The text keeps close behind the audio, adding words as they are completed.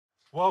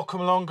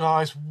Welcome along,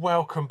 guys,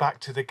 welcome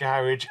back to the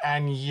garage,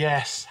 and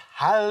yes,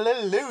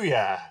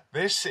 hallelujah,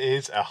 this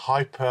is a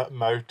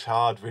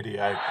Hypermotard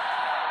video.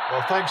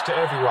 Well, thanks to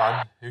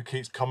everyone who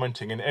keeps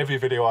commenting in every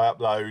video I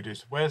upload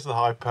is, where's the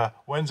Hyper,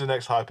 when's the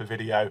next Hyper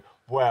video?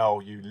 Well,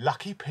 you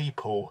lucky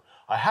people,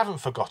 I haven't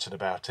forgotten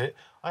about it,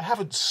 I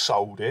haven't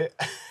sold it.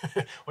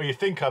 Well, you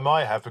think I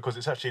might have because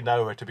it's actually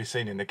nowhere to be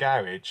seen in the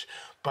garage,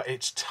 but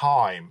it's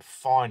time,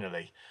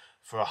 finally,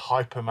 for a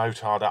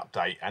Hypermotard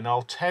update, and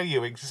I'll tell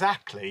you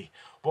exactly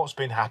what's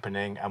been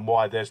happening and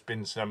why there's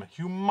been some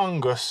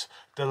humongous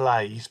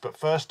delays. But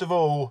first of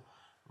all,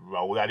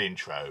 roll that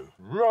intro.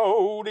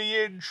 Roll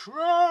the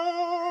intro!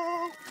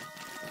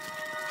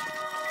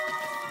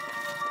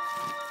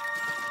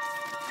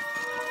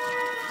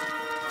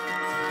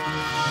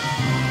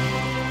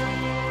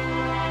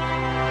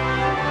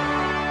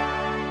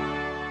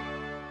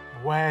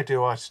 Where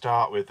do I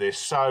start with this?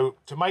 So,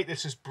 to make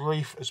this as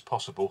brief as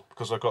possible,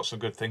 because I've got some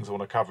good things I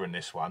want to cover in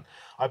this one,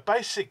 I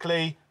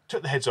basically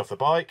took the heads off the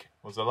bike,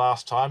 was the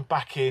last time,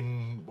 back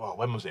in, well,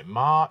 when was it,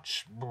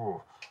 March,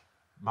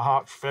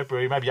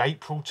 February, maybe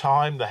April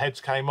time, the heads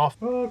came off.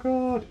 Oh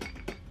God.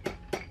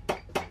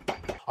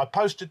 I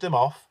posted them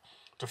off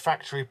to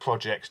factory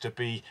projects to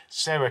be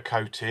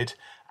Cerakoted,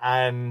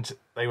 and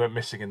they went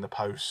missing in the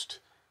post.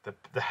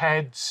 The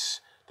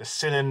heads, the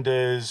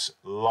cylinders,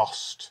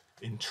 lost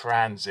in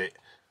transit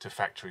to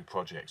factory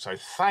projects. So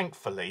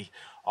thankfully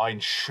I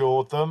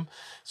insured them,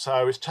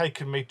 so it's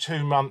taken me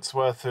 2 months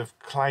worth of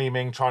trying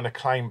to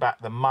claim back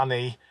the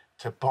money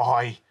to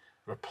buy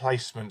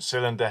replacement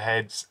cylinder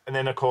heads, and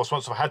then of course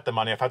once I've had the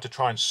money I've had to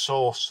try and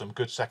source some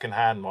good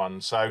second-hand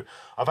ones. So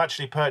I've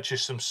actually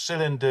purchased some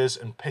cylinders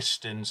and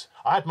pistons.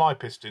 I had my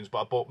pistons,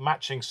 but I bought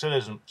matching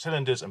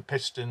cylinders and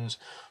pistons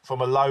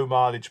from a low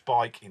mileage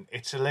bike in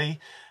Italy,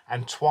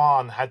 and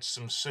Tuan had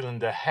some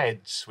cylinder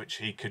heads which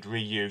he could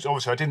reuse.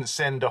 Obviously I didn't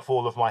send off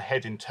all of my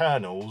head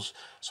internals,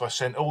 so I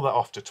sent all that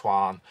off to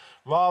Tuan.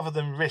 Rather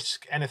than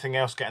risk anything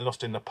else getting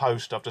lost in the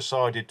post, I've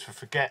decided to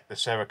forget the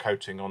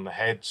Cerakoting on the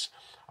heads.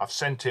 I've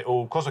sent it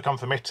all, because I come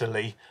from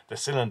Italy, the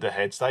cylinder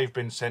heads, they've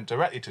been sent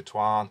directly to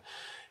Tuan.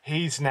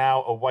 He's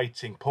now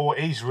awaiting port.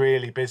 He's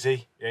really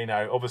busy, you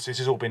know, obviously this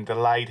has all been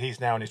delayed. He's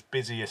now in his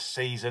busiest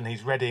season.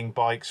 He's readying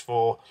bikes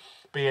for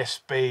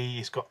BSB,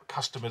 he's got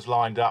customers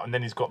lined up, and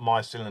then he's got my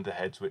cylinder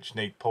heads which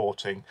need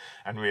porting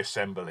and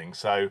reassembling.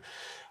 So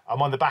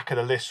I'm on the back of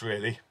the list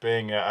really,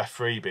 being a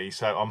freebie,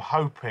 so I'm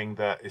hoping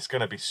that it's going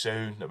to be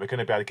soon, that we're going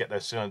to be able to get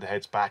those cylinder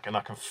heads back and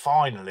I can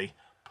finally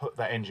put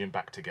that engine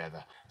back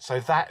together. So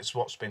that's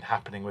what's been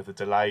happening with the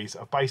delays.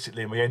 I've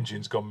basically, my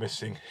engine's gone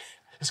missing.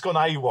 It's gone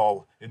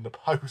AWOL in the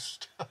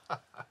post.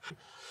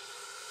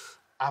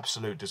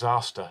 Absolute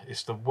disaster.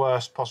 It's the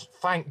worst possible.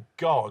 Thank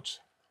God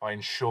I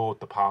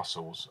insured the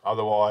parcels,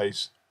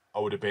 otherwise I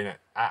would have been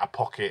out of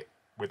pocket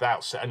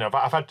without. No,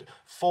 I've had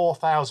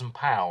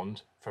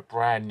 £4,000 for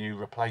brand new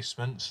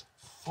replacements.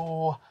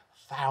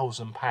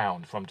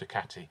 £4,000 from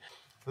Ducati.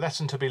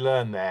 Lesson to be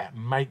learned there: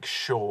 make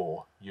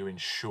sure you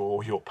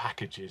insure your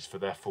packages for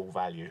their full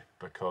value,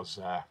 because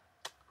I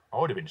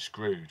would have been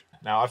screwed.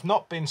 Now, I've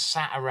not been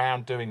sat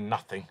around doing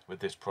nothing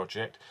with this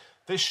project.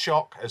 This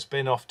shock has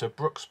been off to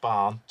Brooks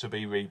Barn to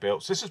be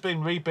rebuilt. So this has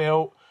been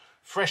rebuilt,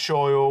 fresh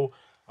oil.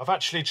 I've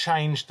actually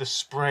changed the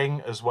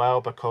spring as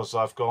well, because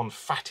I've gone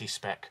fatty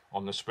spec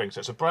on the spring. So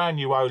it's a brand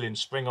new Olin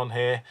spring on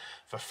here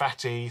for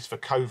fatties, for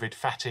COVID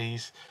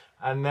fatties.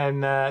 And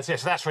then, so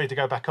that's ready to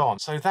go back on.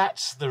 So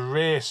that's the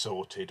rear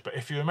sorted. But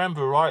if you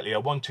remember rightly, I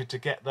wanted to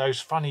get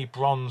those funny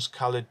bronze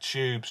coloured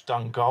tubes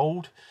done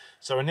gold.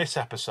 So in this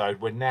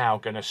episode, we're now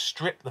going to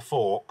strip the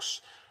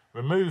forks,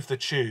 remove the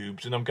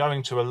tubes, and I'm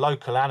going to a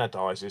local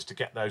anodizers to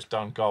get those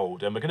done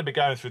gold. And we're going to be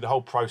going through the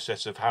whole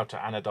process of how to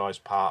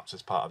anodize parts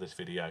as part of this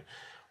video.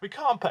 We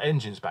can't put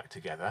engines back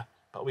together,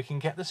 but we can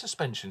get the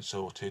suspension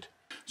sorted.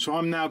 So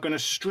I'm now going to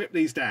strip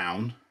these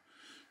down,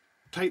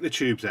 take the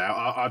tubes out.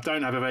 I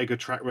don't have a very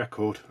good track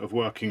record of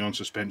working on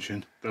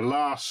suspension. The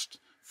last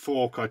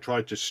fork I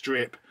tried to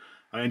strip,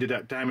 I ended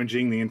up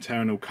damaging the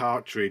internal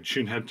cartridge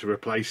and had to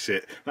replace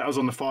it. That was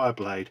on the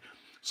Fireblade.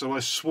 So I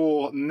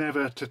swore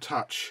never to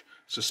touch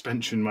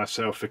suspension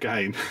myself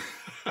again.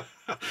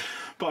 But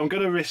I'm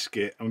going to risk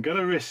it. I'm going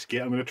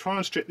to try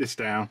and strip this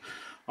down.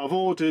 I've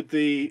ordered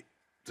the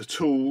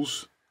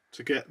tools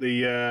to get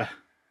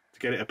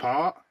it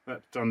apart.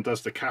 That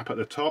undoes the cap at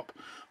the top.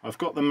 I've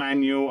got the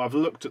manual. I've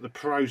looked at the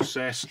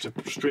process to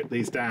strip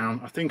these down.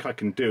 I think I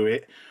can do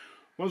it.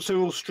 Once they're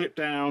all stripped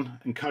down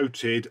and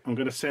coated, I'm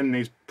going to send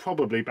these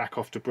probably back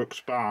off to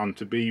Brooks Barn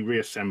to be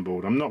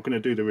reassembled. I'm not going to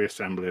do the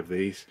reassembly of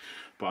these,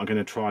 but I'm going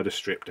to try the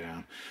strip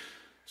down.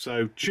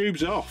 So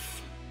tubes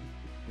off.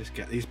 Let's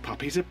get these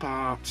puppies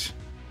apart.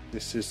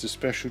 This is the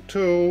special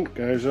tool,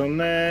 goes on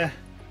there,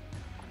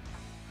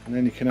 and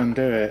then you can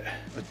undo it.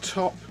 A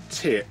top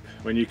tip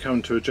when you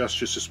come to adjust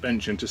your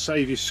suspension, to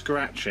save you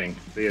scratching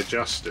the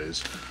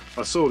adjusters,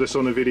 I saw this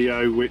on a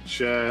video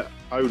which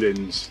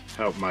Olin's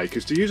helped make,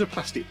 is to use a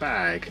plastic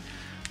bag,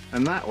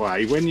 and that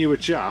way when you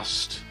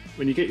adjust,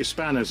 when you get your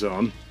spanners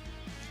on,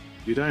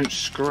 you don't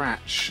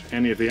scratch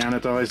any of the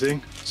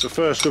anodizing. So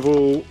first of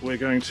all, we're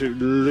going to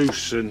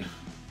loosen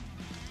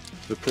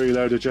the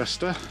preload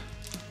adjuster.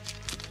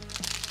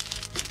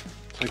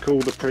 Take all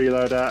the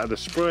preload out of the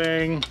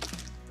spring,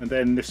 and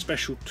then this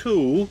special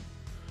tool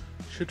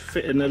should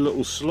fit in the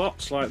little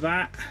slots like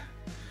that.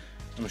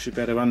 And we should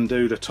better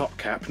undo the top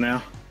cap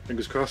now,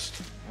 fingers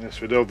crossed. This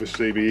would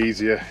obviously be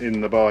easier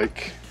in the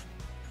bike.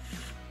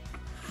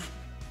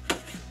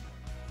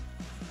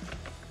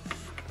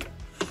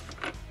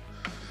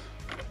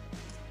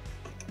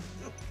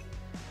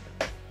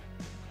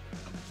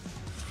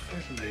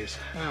 Fiddly as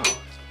hell.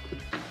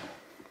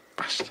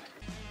 Bastard.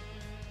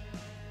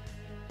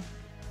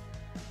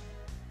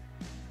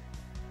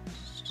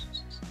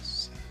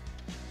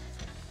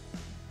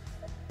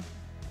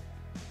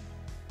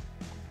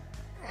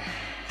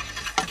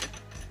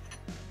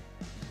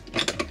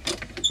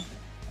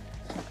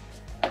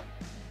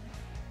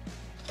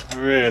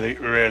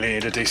 Really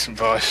need a decent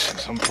vice at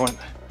some point.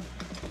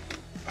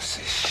 What's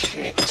this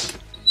shit?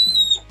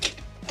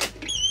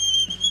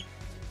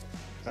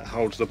 That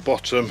holds the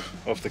bottom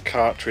of the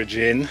cartridge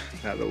in,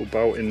 that little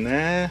bolt in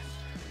there.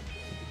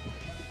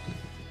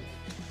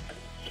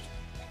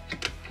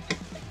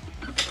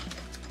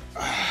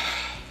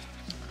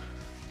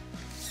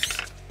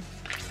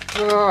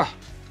 Ah.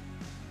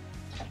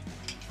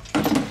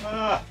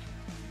 Ah.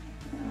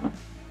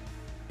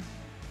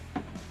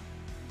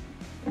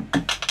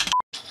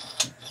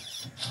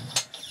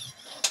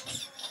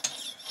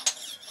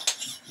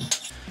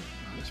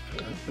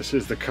 This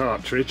is the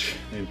cartridge,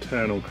 the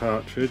internal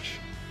cartridge.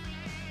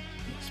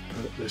 Let's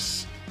put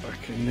this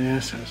back in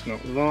there so it's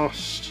not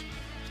lost.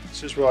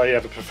 This is why you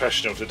have a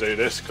professional to do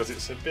this, because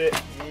it's a bit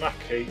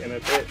mucky and a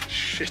bit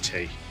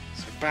shitty.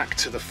 So back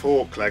to the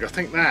fork leg. I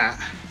think that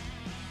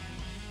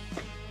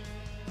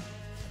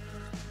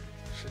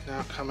should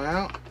now come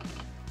out.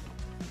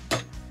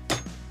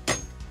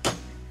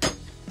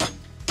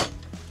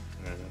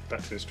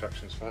 Back to the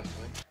instructions first,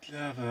 I think.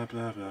 Blah, blah,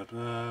 blah, blah,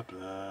 blah,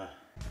 blah.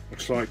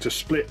 Looks like to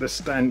split the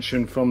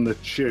stanchion from the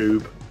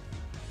tube,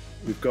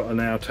 we've got to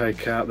now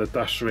take out the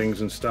dust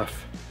rings and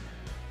stuff.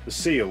 The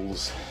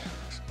seals,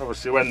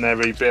 obviously when they're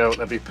rebuilt,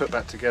 they'll be put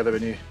back together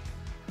with new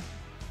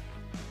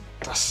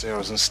dust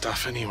seals and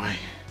stuff anyway.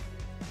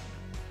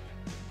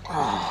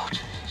 Oh,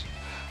 jeez.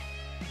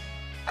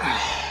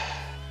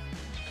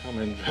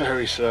 Coming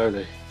very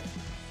slowly.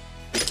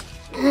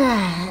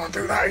 I won't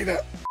do that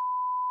either.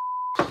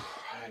 I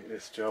hate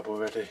this job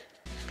already.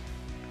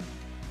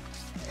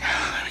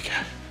 There we go.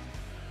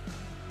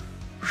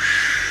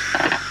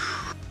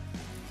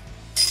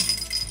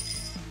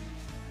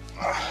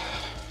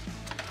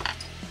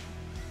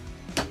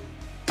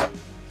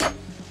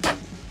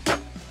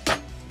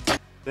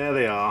 There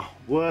they are,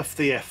 worth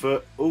the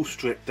effort, all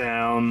stripped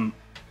down.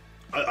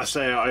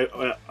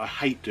 I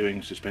hate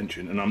doing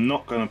suspension, and I'm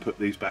not going to put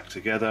these back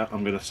together.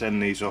 I'm going to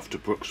send these off to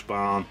Brooks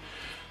Barn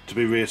to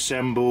be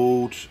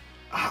reassembled.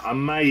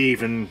 I'm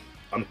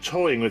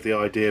toying with the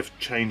idea of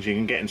changing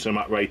and getting some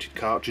uprated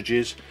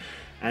cartridges.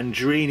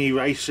 Andrini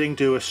Racing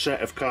do a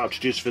set of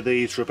cartridges for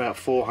these for about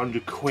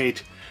 400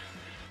 quid.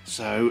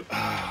 So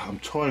I'm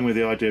toying with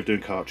the idea of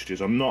doing cartridges.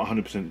 I'm not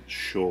 100%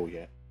 sure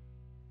yet.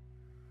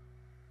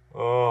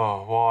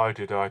 Oh, why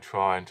did I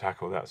try and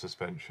tackle that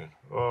suspension?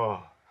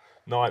 Oh,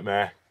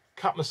 nightmare.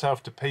 Cut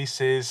myself to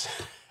pieces.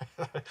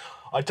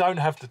 I don't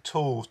have the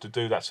tools to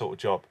do that sort of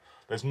job.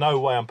 There's no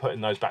way I'm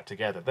putting those back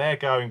together. They're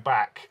going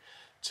back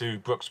to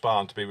Brooks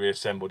Barn to be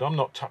reassembled. I'm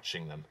not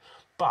touching them.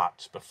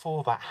 But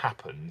before that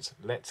happens,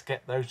 let's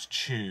get those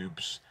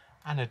tubes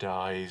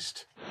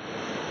anodised.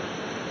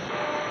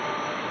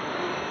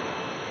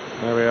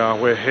 There we are,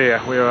 we're here.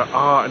 We're at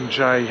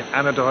R&J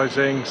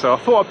Anodising. So I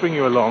thought I'd bring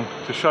you along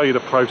to show you the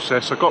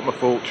process. I've got my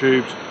fork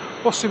tubes.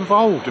 What's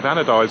involved with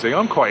anodising?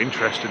 I'm quite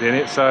interested in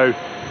it, so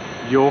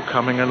you're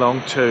coming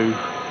along too.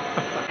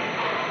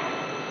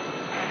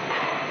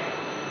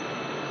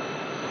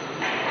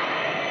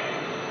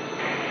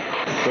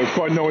 So it's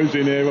quite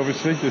noisy in here,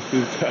 obviously. This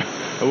is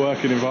a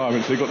working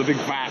environment. So you've got the big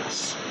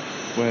vats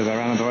where they're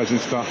anodising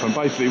stuff, and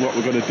basically what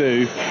we're going to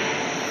do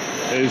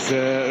is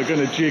we're going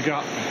to jig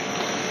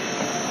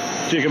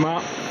them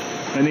up.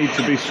 They need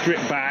to be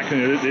stripped back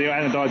and the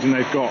anodising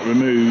they've got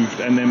removed,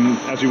 and then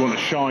as you want a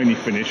shiny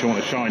finish, I want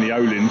a shiny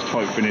Öhlins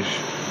type finish,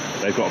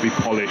 they've got to be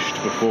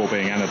polished before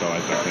being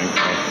anodised, I think.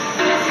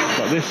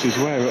 So, but this is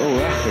where it all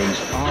happens,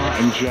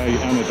 R&J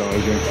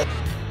Anodising.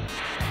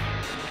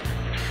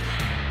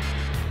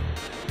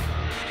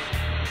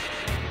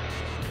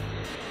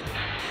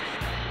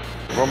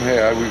 From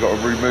here we've got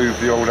to remove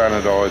the old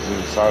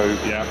anodising, so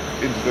yeah,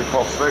 into the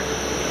caustic.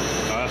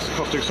 That's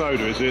caustic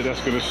soda, is it?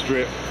 That's going to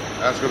strip.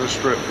 That's going to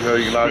strip the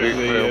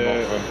okay.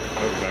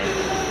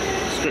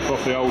 Strip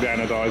off the old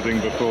anodising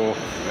before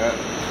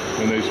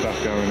the new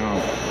stuff going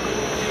on.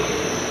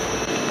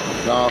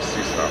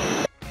 Nasty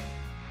stuff.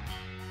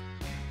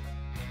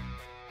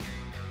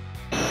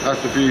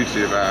 That's the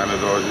beauty about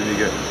anodising, you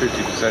get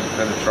 50%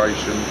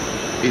 penetration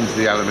into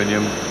the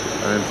aluminium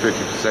and then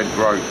 50%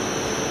 growth.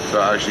 So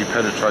it actually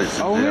penetrates.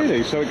 Oh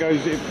really? So it goes,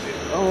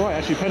 Oh right,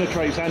 actually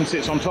penetrates and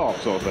sits on top,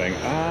 sort of thing.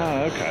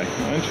 Ah, okay,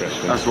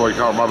 interesting. That's why you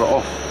can't rub it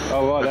off.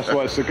 Oh right, that's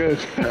why it's so good.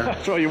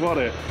 That's why you want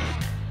it.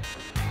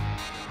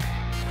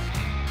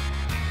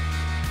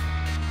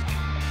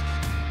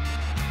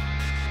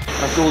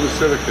 That's all the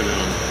silicone in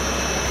them.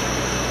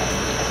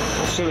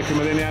 Silicone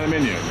within the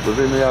aluminium?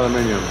 Within the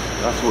aluminium.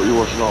 That's what you're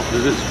washing off.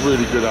 Because it's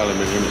really good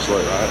aluminium, it's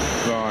like that.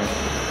 Right.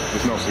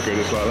 It's not so good,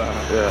 it's like that.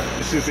 Yeah.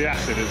 This is the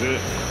acid, is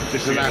it?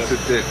 It's an acid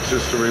dip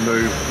just to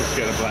remove. Just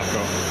get the black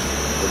off.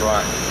 The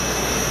black.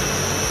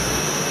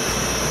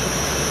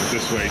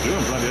 This way, do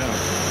it, bloody hell.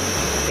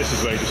 This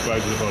is where you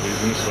dispose of the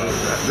bodies, and this way.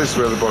 This is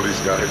where the bodies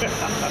go.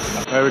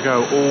 There we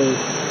go,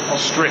 all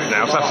stripped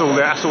now. So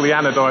that's all the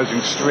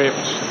anodising stripped,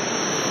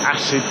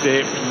 acid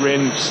dipped,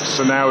 rinsed.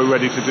 So now we're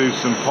ready to do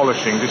some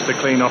polishing, just to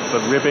clean off the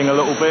ribbing a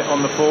little bit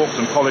on the forks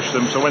and polish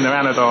them. So when they're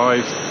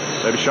anodised,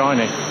 they'll be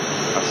shiny.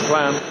 That's the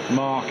plan.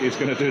 Mark is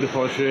going to do the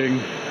polishing.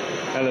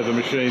 Hell of a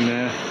machine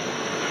there.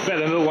 Better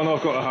than the little one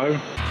I've got at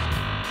home.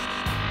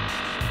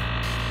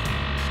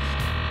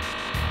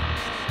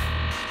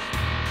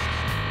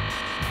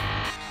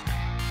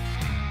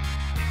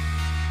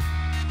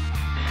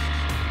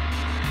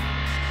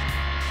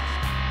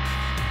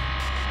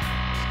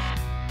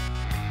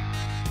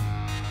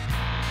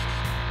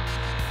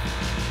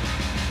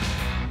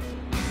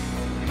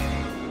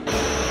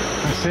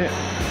 That's it.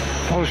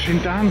 Polishing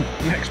done.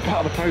 Next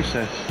part of the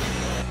process.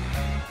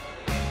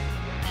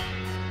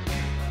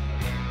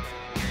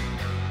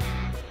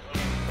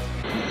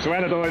 So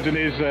anodising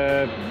is,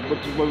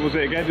 what was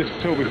it again? Just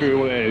tell me through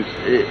what it is.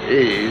 It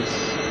is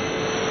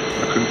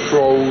a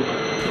controlled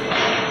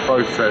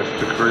process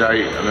to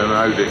create an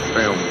anodic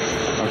film.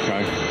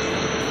 Okay.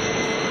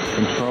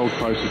 Controlled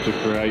process to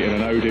create an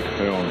anodic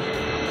film.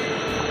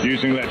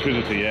 Using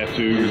electricity, yeah,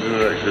 to... Using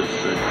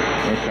electricity.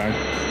 Okay.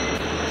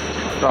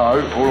 So,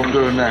 all I'm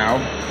doing now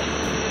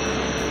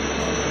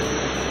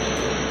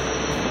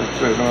is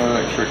putting on an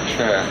electric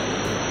chair.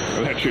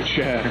 Electric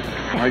chair.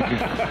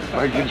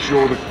 making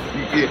sure that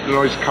you get the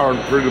nice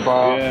current through the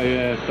bar.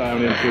 Yeah,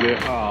 down into the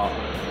heart.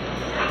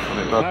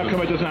 How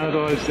come it doesn't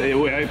anodise?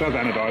 It does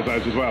anodise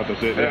those as well,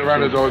 does it? It'll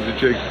anodise the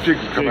jigs.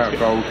 Jigs come out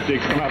gold.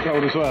 Jigs come out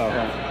gold as well?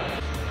 Yeah.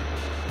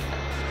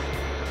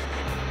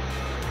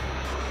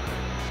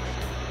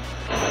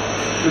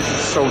 This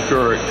is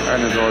sulfuric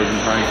anodising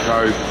tank,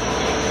 so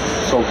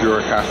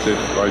sulfuric acid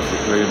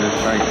basically in this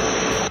tank.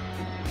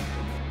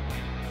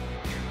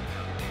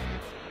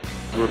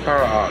 We're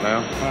parrot art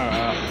now. Parrot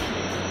art.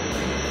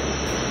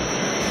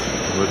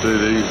 We'll do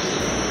these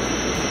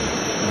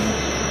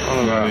on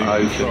about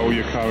 18. Control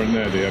your current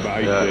there, do you? About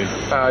 18?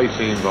 Yeah, about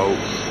 18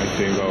 volts.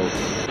 18 volts.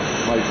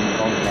 Making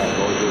contact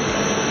voltage.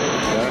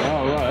 Yeah.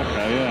 Oh right,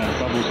 okay, yeah.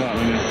 Bubbles up,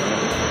 isn't it?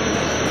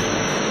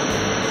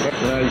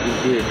 Now you can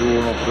see it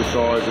drawing off the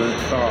side and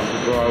it's starting to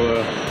grow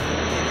an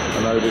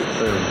anodic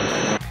film.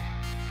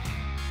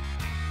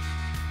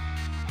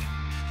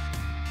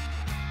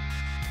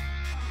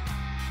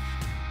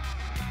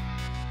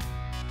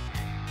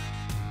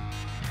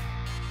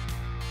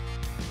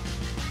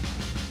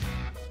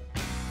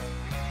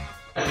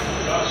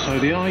 So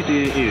the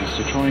idea is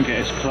to try and get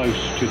as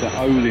close to the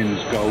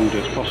Olin's gold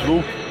as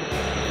possible.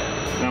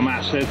 Now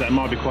Matt says that it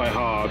might be quite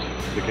hard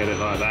to get it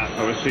like that,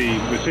 but we'll see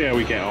how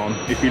we get on.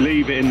 If you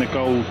leave it in the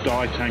gold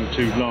dye tank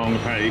too long,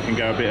 apparently you can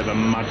go a bit of a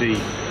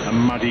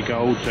muddy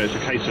gold, so it's a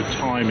case of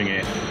timing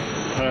it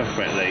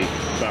perfectly.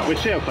 But we'll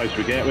see how close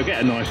we get. We'll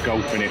get a nice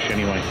gold finish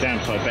anyway.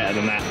 Downside better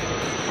than that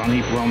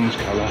funny bronze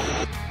colour.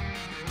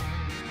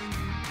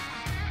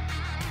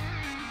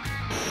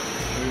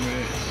 2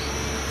 minutes.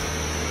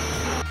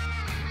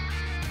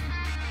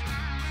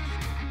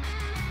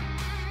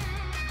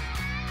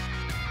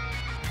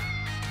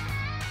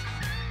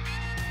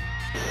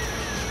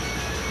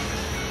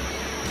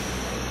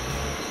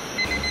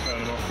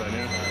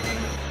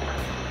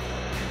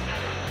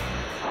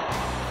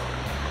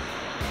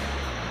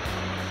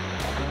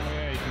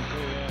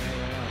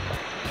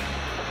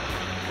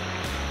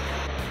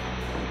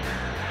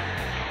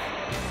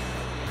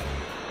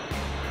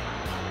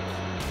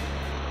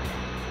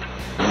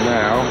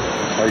 Now,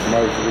 take them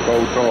over to the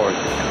gold dye.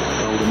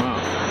 Roll them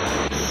up.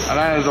 An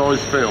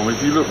anodised film,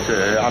 if you looked at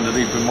it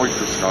underneath the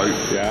microscope,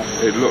 Yeah.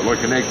 it looked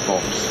like an egg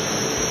box.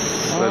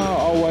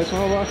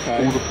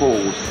 Okay. All the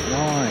pores.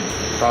 Right.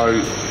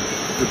 So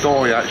the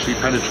dye actually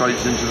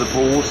penetrates into the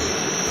pores,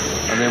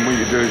 and then what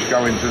you do is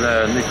go into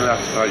there, and nickel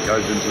acetate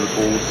goes into the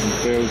pores and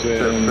Fills it.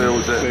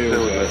 fills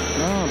it.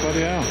 Oh,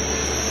 bloody hell.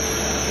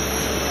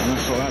 And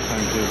that's what that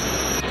tank is.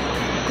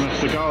 And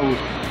that's the gold.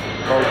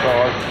 Gold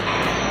dye.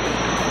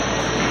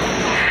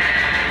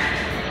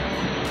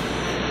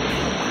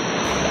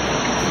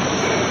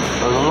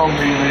 So the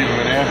longer you leave them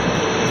in here,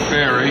 in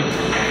theory,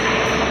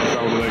 The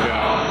older they go.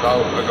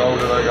 the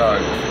golder they go.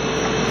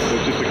 So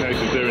it's just a case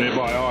of doing it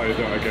by eye, is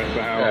it, I guess,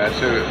 for how... Yeah,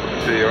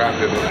 till you're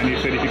happy with And you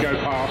said if you go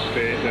past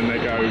it, then they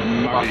go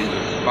muggy.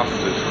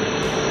 Busters.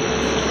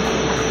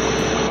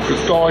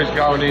 Because Guy's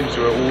going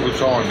into it all the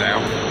time now.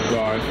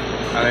 Right.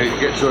 And it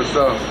gets to a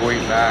certain point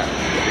that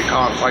it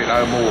can't take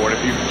no more. And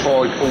if you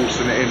try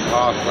forcing it in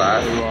past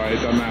that, Right,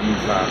 it doesn't happen.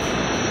 nah.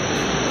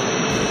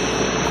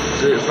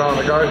 See it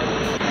starting to go?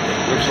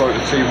 Looks like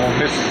the team on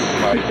misses,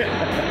 mate.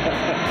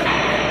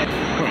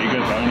 Pretty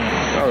good though, isn't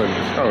it?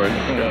 It's going.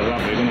 Yeah,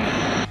 lovely, isn't it?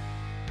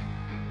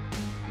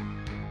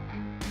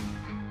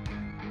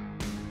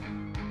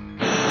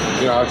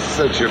 You know, as I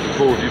said to you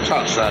before, if you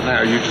touch that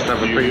now, you just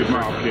have a You'd beat.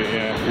 mark it,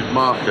 yeah. You'd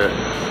mark it.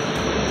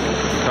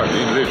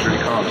 You literally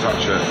can't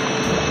touch it.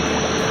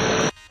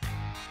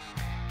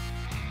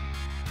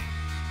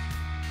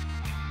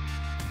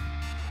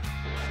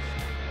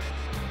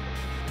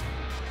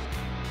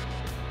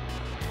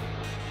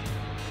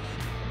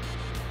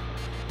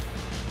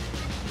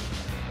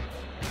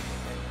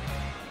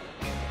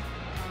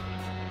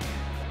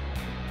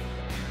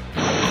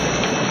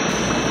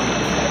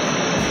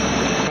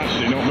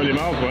 Actually, not a million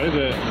miles away, is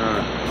it? No.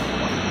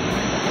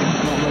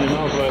 Not a million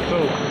miles away at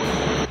all.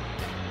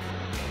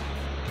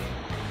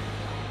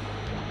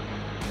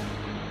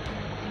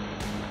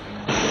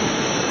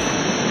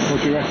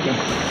 What do you reckon?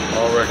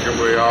 I reckon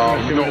we are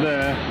We're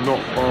there. not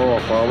far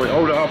off, are we?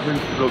 Hold it up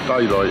into the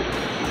daylight.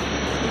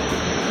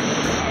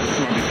 That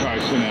might be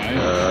close, isn't it?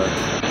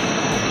 I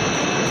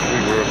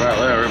think we're about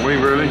there, aren't we,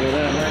 really? We're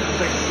there,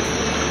 mate.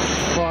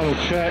 Final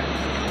check.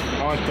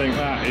 I think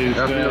that is.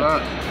 Happy with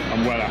that?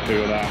 I'm well happy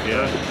with that.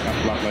 Yeah, Yeah.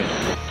 that's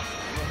lovely.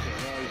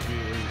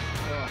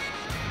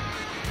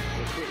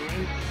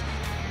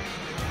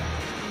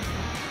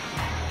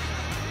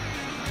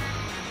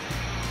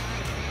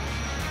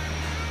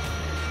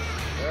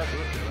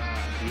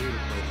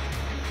 Beautiful.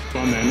 Go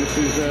on then, this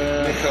is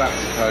Nickel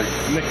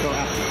acetate. nickel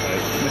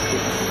acetate.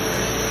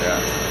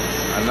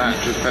 Yeah. And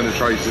that just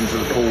penetrates into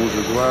the pores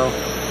as well.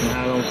 And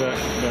how long's that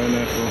going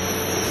there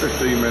for?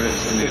 15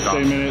 minutes and you're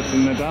 15 done. minutes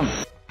and they're done.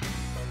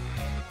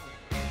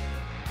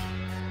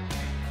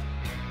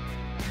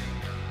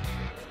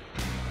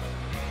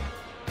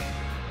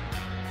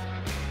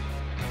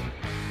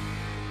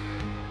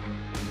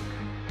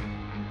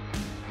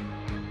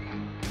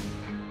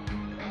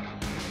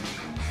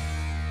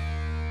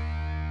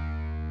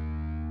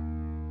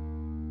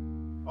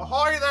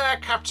 Ahoy there,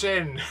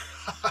 Captain!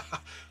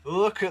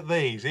 Look at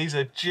these. These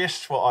are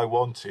just what I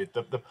wanted.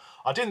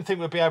 I didn't think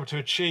we'd be able to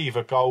achieve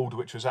a gold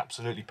which was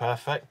absolutely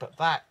perfect, but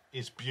that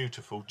is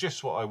beautiful,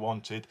 just what I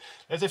wanted.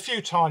 There's a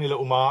few tiny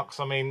little marks,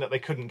 I mean, that they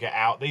couldn't get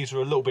out. These are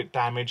a little bit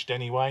damaged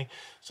anyway,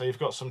 so you've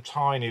got some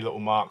tiny little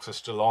marks are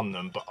still on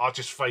them, but I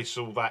just face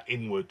all that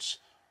inwards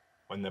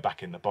when they're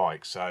back in the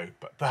bike. So,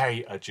 but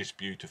they are just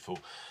beautiful.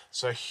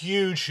 So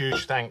huge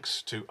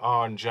thanks to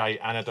R&J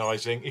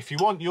Anodising. If you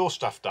want your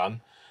stuff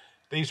done,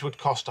 these would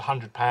cost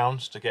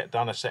 £100 to get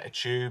done, a set of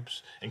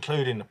tubes,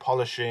 including the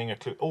polishing,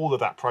 all of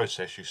that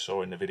process you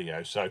saw in the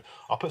video. So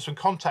I'll put some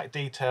contact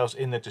details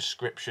in the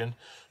description.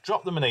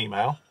 Drop them an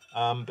email.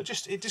 But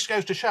it just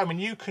goes to show, I mean,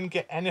 you can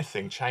get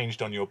anything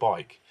changed on your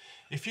bike.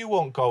 If you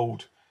want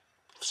gold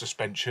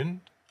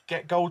suspension,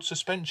 get gold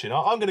suspension.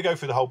 I'm going to go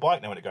through the whole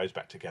bike now when it goes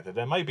back together.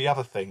 There may be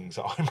other things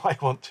that I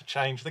might want to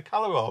change the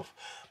colour of.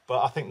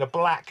 But I think the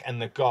black and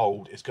the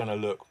gold is going to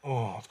look,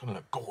 oh, it's going to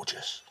look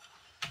gorgeous.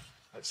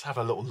 Let's have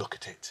a little look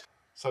at it.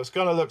 So it's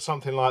going to look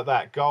something like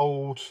that,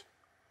 gold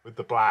with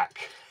the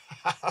black.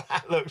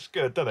 That looks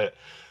good, doesn't it?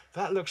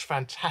 That looks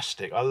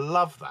fantastic. I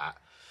love that.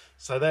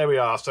 So there we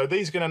are. So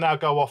these are going to now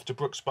go off to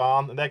Brooks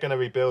Barn and they're going to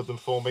rebuild them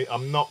for me.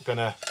 I'm not going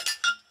to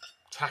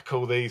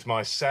tackle these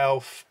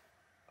myself.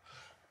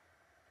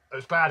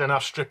 It's bad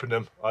enough stripping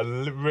them. I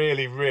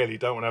really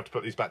don't want to have to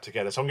put these back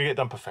together. So I'm going to get it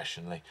done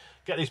professionally.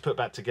 Get these put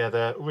back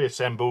together,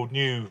 reassembled,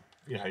 new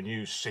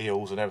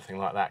seals and everything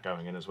like that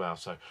going in as well.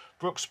 So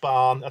Brooks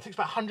Barn, I think it's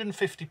about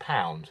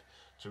 £150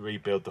 to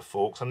rebuild the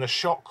forks, and the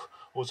shock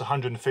was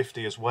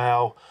 150 as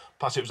well,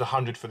 plus it was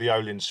 100 for the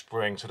Olin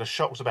spring, so the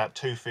shock was about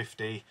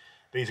 250.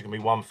 These are going to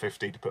be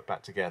 150 to put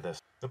back together.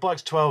 The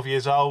bike's 12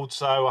 years old,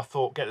 so I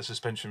thought get the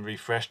suspension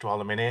refreshed while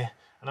I'm in here,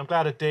 and I'm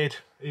glad I did,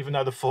 even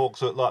though the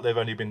forks look like they've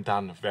only been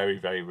done very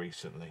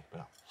recently.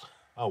 But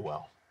oh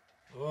well.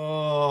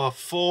 Oh,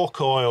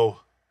 fork oil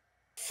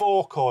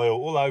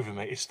all over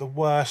me. It's the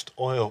worst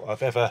oil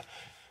I've ever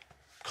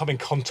come in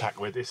contact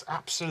with. It's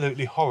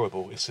absolutely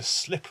horrible. It's as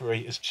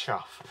slippery as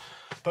chuff.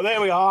 But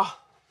there we are,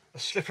 a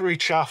slippery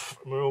chuff,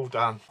 and we're all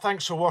done.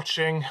 Thanks for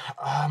watching.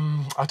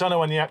 I don't know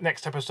when the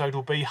next episode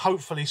will be.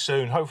 Hopefully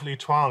soon. Hopefully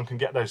Tuan can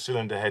get those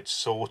cylinder heads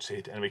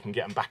sorted and we can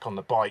get them back on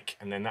the bike,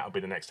 and then that'll be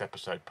the next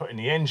episode. Putting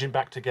the engine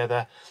back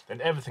together,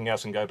 then everything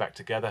else can go back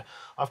together.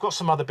 I've got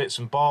some other bits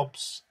and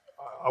bobs.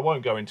 I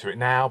won't go into it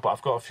now, but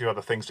I've got a few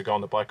other things to go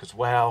on the bike as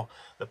well.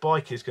 The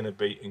bike is going to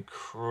be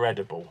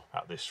incredible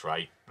at this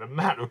rate. The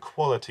amount of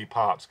quality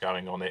parts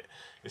going on it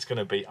is going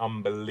to be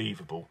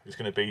unbelievable. It's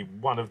going to be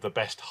one of the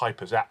best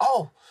hypers out.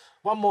 Oh,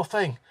 one more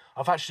thing.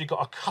 I've actually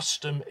got a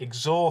custom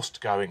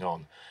exhaust going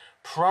on.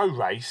 Pro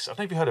Race, I don't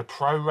know if you heard of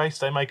Pro Race.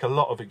 They make a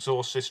lot of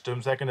exhaust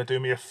systems. They're going to do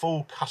me a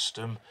full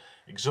custom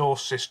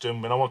exhaust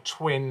system, and I want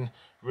twin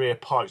rear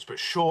pipes, but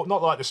short,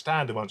 not like the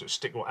standard ones that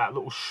stick out,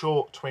 little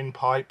short twin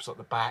pipes at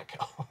the back.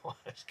 Oh,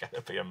 it's going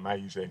to be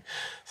amazing.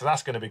 So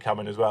that's going to be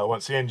coming as well.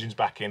 Once the engine's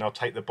back in, I'll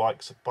take the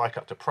bike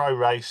up to Pro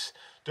Race,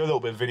 do a little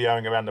bit of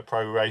videoing around the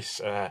Pro Race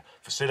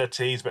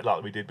facilities, a bit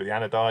like we did with the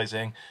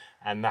anodizing,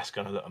 and that's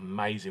going to look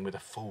amazing with a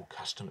full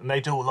custom. And they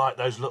do like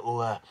those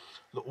little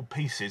little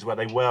pieces where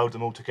they weld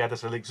them all together,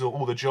 so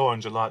all the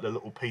joins are like the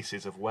little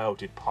pieces of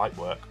welded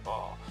pipework.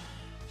 Oh,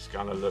 it's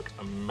going to look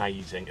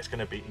amazing. It's going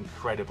to be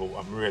incredible.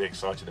 I'm really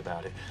excited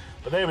about it.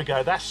 But there we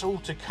go. That's all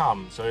to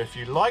come. So if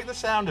you like the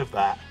sound of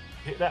that,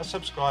 hit that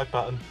subscribe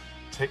button,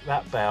 tick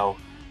that bell,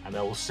 and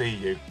I will see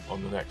you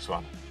on the next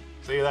one.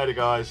 See you later,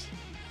 guys.